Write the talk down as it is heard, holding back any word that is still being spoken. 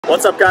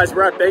What's up, guys?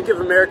 We're at Bank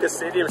of America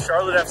Stadium,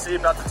 Charlotte FC,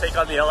 about to take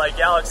on the LA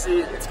Galaxy.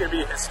 It's going to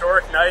be a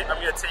historic night.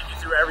 I'm going to take you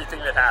through everything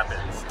that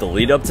happens. The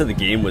lead up to the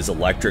game was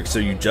electric, so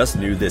you just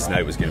knew this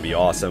night was going to be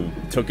awesome.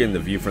 Took in the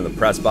view from the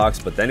press box,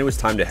 but then it was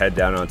time to head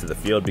down onto the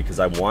field because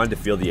I wanted to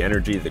feel the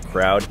energy of the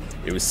crowd.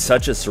 It was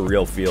such a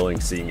surreal feeling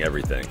seeing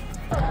everything.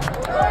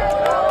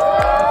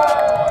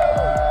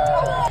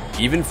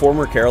 Even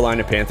former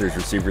Carolina Panthers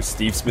receiver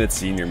Steve Smith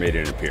Sr. made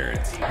an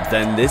appearance.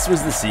 Then this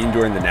was the scene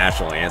during the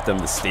national anthem.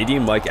 The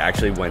stadium mic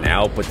actually went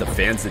out, but the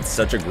fans did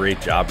such a great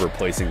job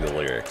replacing the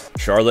lyrics.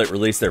 Charlotte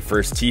released their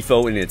first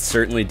TIFO, and it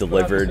certainly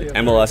delivered.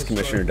 MLS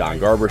Commissioner Don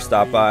Garber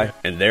stopped by,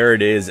 and there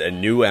it is, a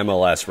new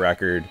MLS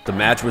record. The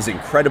match was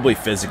incredibly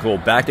physical,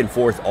 back and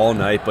forth all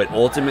night, but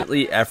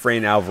ultimately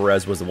Efrain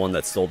Alvarez was the one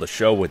that stole the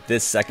show with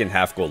this second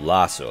half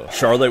golazo.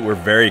 Charlotte were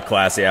very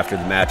classy after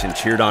the match and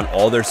cheered on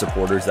all their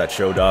supporters that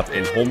showed up,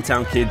 and hometown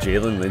kid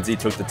Jalen Lindsey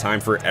took the time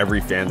for every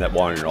fan that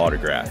wanted an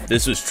autograph.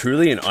 This was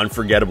truly an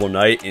unforgettable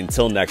night.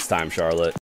 Until next time, Charlotte.